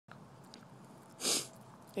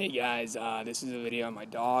Hey guys, this is a video on my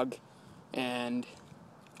dog, and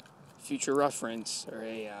future reference, or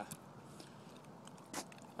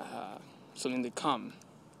something to come.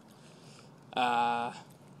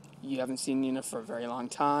 You haven't seen Nina for a very long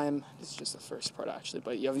time. This is just the first part actually,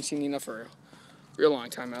 but you haven't seen Nina for a real long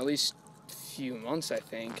time, at least a few months I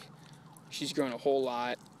think. She's grown a whole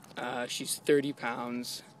lot. She's 30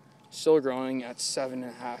 pounds, still growing at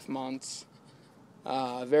 7.5 months.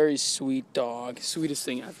 Very sweet dog, sweetest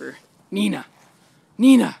thing ever. Nina!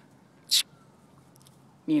 Nina!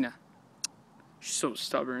 Nina. She's so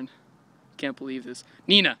stubborn. Can't believe this.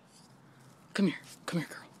 Nina! Come here. Come here,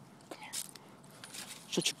 girl. Come here.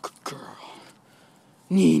 Such a good girl.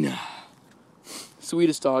 Nina.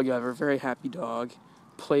 Sweetest dog ever. Very happy dog.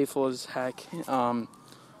 Playful as heck.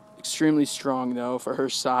 Extremely strong, though, for her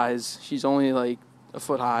size. She's only like a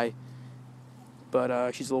foot high.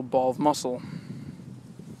 But she's a little ball of muscle.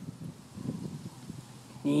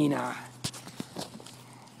 Nina.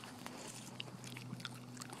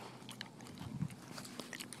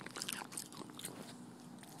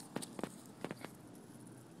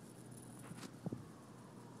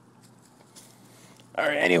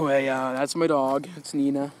 Alright, anyway, that's my dog. It's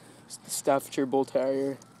Nina. It's the Staffordshire Bull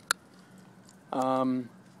Terrier.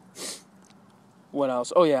 What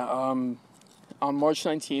else? Oh yeah, on March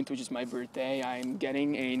 19th, which is my birthday, I'm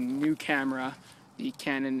getting a new camera, the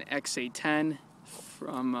Canon XA10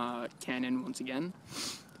 from Canon once again.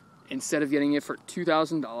 Instead of getting it for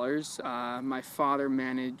 $2,000, my father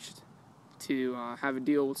managed to have a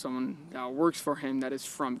deal with someone that works for him that is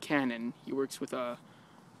from Canon. He works with a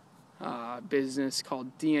business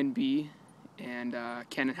called DNB, and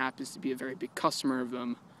Canon happens to be a very big customer of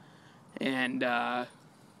them, and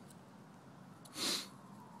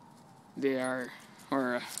they are,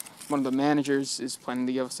 or one of the managers is planning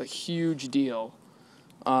to give us a huge deal,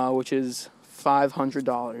 which is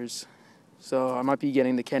 $500. So I might be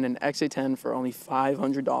getting the Canon XA10 for only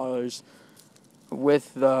 $500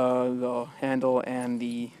 with the handle and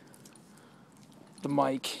the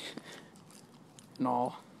mic and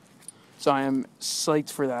all. So I am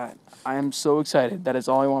psyched for that. I am so excited. That is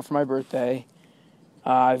all I want for my birthday.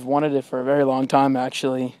 I've wanted it for a very long time,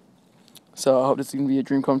 actually. So I hope this is going to be a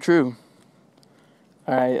dream come true.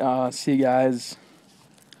 Alright, see you guys.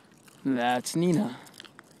 That's Nina.